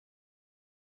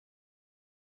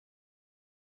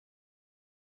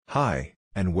Hi,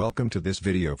 and welcome to this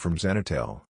video from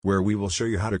Zenitel, where we will show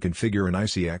you how to configure an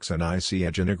ICX and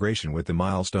IC-EDGE integration with the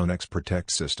Milestone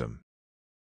XProtect system.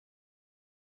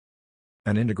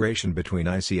 An integration between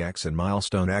ICX and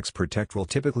Milestone XProtect will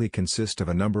typically consist of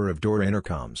a number of door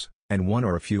intercoms, and one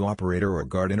or a few operator or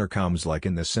guard intercoms like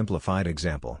in the simplified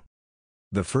example.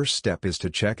 The first step is to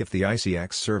check if the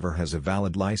ICX server has a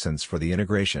valid license for the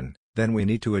integration, then we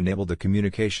need to enable the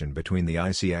communication between the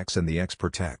ICX and the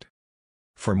XProtect.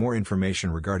 For more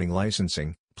information regarding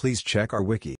licensing, please check our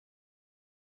wiki.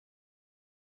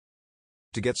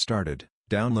 To get started,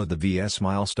 download the VS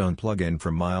Milestone plugin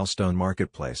from Milestone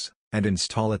Marketplace, and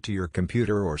install it to your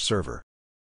computer or server.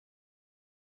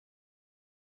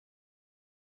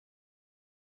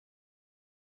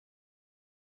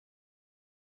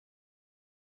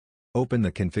 Open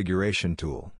the Configuration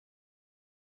tool.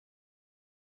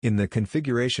 In the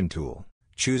Configuration tool,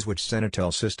 choose which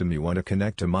Zenitel system you want to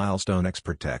connect to Milestone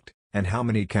XProtect, and how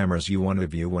many cameras you want to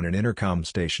view when an intercom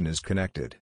station is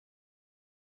connected.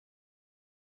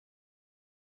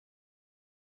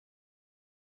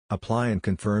 Apply and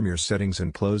confirm your settings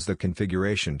and close the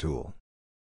Configuration tool.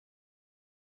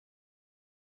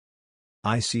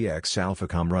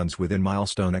 ICX-AlphaCom runs within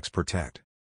Milestone XProtect.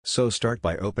 So start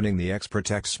by opening the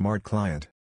XProtect Smart Client.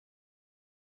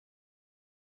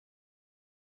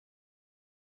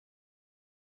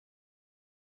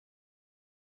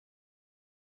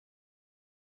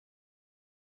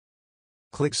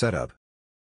 Click Setup.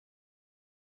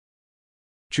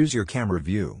 Choose your camera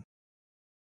view.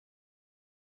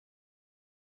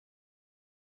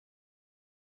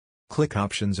 Click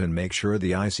Options and make sure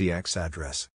the ICX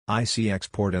address, ICX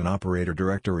port and operator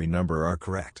directory number are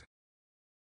correct.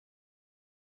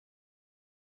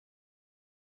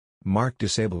 Mark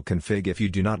Disable Config if you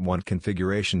do not want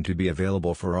configuration to be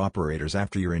available for operators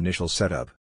after your initial setup.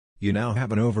 You now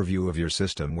have an overview of your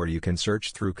system where you can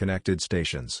search through connected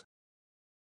stations.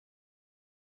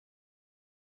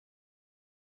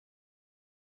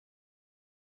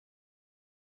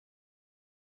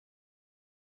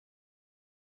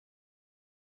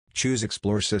 Choose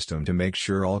Explore System to make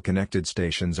sure all connected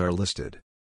stations are listed.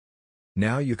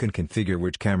 Now you can configure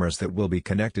which cameras that will be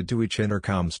connected to each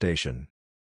intercom station.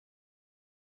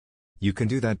 You can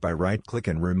do that by right-click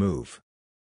and remove,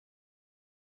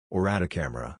 or add a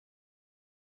camera.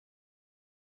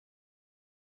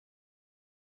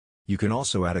 You can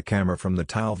also add a camera from the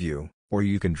tile view, or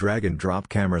you can drag and drop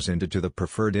cameras into the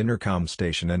preferred intercom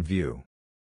station and view.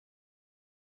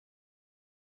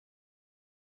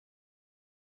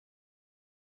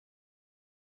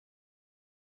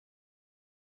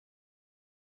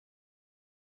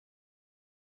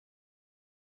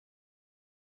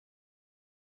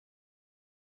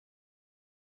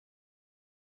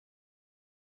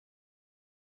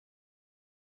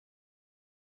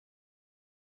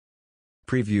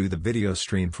 Preview the video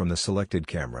stream from the selected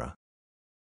camera.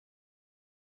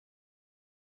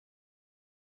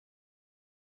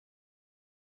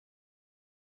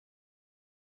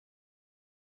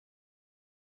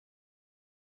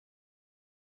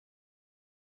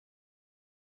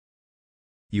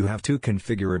 You have two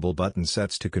configurable button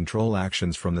sets to control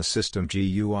actions from the system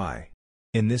GUI.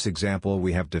 In this example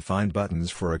we have defined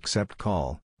buttons for Accept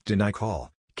Call, Deny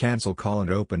Call, Cancel Call and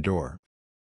Open Door.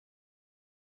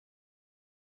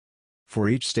 For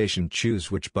each station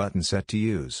choose which button set to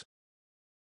use.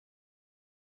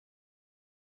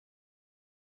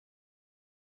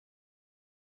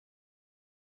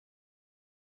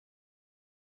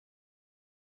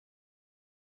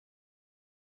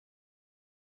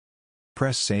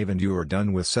 Press Save and you are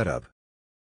done with setup.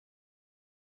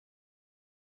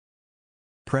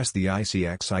 Press the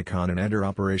ICX icon and enter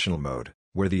operational mode,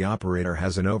 where the operator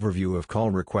has an overview of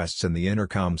call requests and the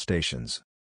intercom stations.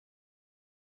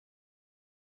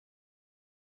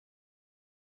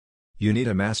 You need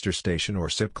a master station or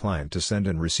SIP client to send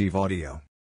and receive audio.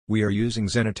 We are using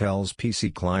Zenitel's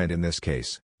PC client in this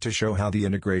case, to show how the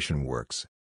integration works.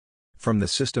 From the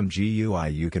system GUI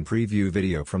you can preview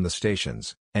video from the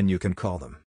stations, and you can call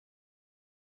them.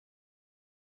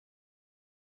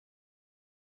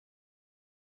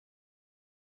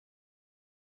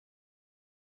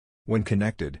 When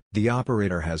connected, the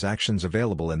operator has actions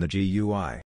available in the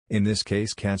GUI, in this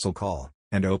case Cancel Call,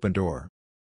 and Open Door.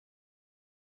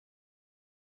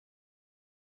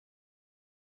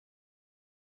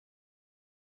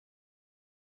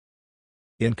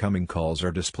 Incoming calls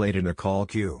are displayed in a call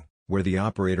queue, where the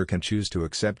operator can choose to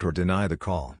accept or deny the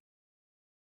call.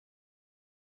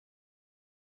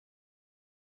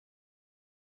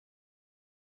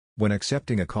 When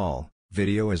accepting a call,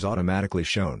 video is automatically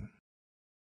shown.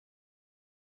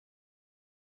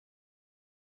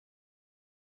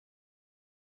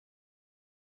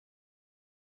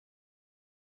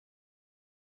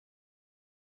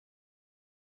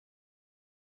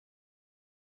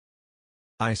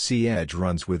 IC-EDGE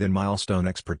runs within Milestone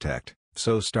XProtect,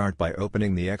 so start by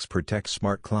opening the XProtect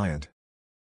Smart Client.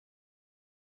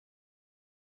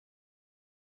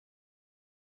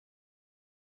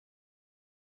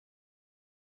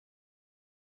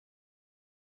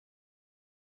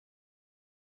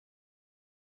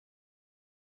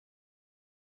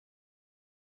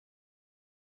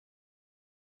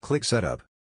 Click Setup.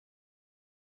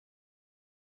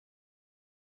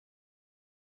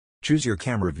 Choose your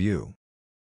camera view.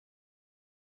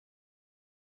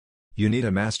 You need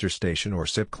a master station or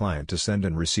SIP client to send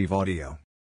and receive audio.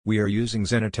 We are using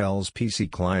Zenitel's PC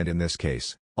client in this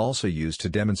case, also used to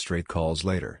demonstrate calls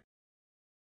later.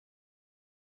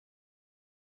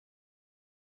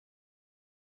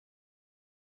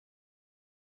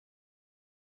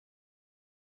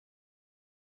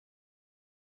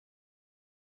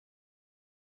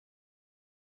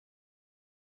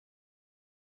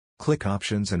 Click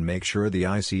Options and make sure the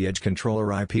IC-EDGE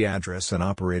controller IP address and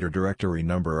operator directory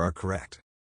number are correct.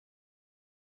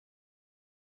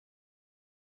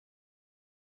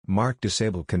 Mark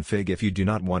Disable Config if you do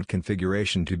not want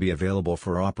configuration to be available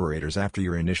for operators after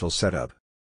your initial setup.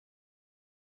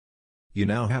 You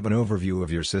now have an overview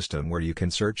of your system where you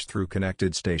can search through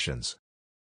connected stations.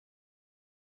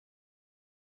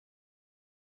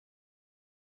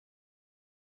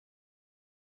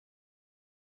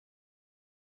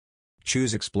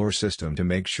 Choose Explore System to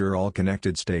make sure all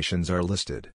connected stations are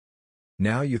listed.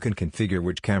 Now you can configure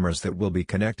which cameras that will be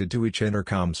connected to each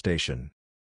intercom station.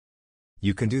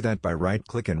 You can do that by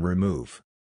right-click and remove,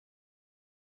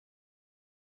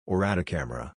 or add a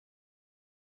camera.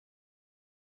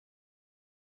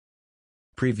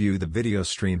 Preview the video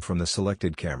stream from the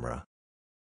selected camera.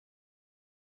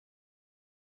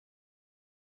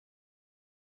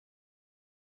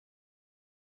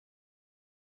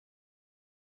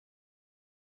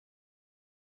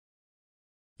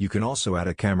 You can also add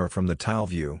a camera from the tile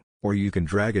view, or you can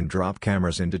drag and drop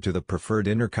cameras into the preferred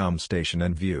intercom station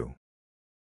and view.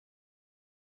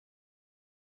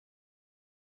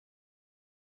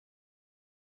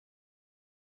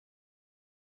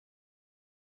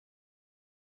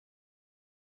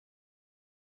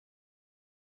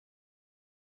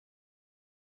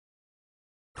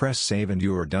 Press Save and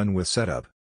you are done with setup.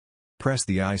 Press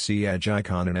the IC-EDGE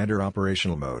icon and enter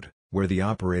operational mode, where the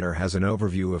operator has an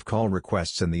overview of call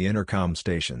requests and the intercom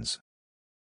stations.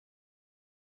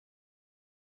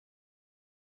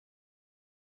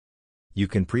 You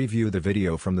can preview the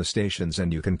video from the stations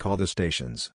and you can call the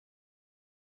stations.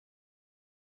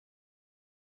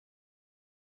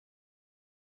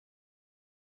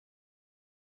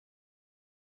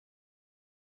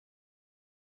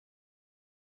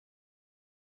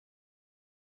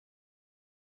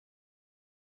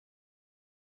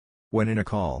 When in a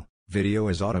call, video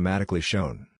is automatically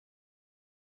shown.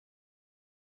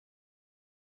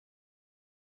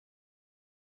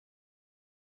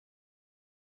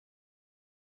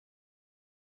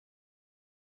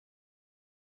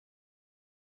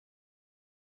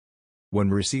 When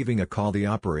receiving a call, the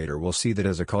operator will see that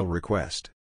as a call request.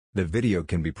 The video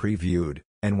can be previewed,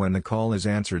 and when the call is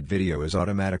answered, video is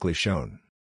automatically shown.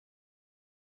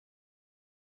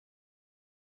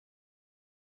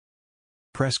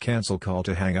 Press Cancel Call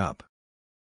to hang up.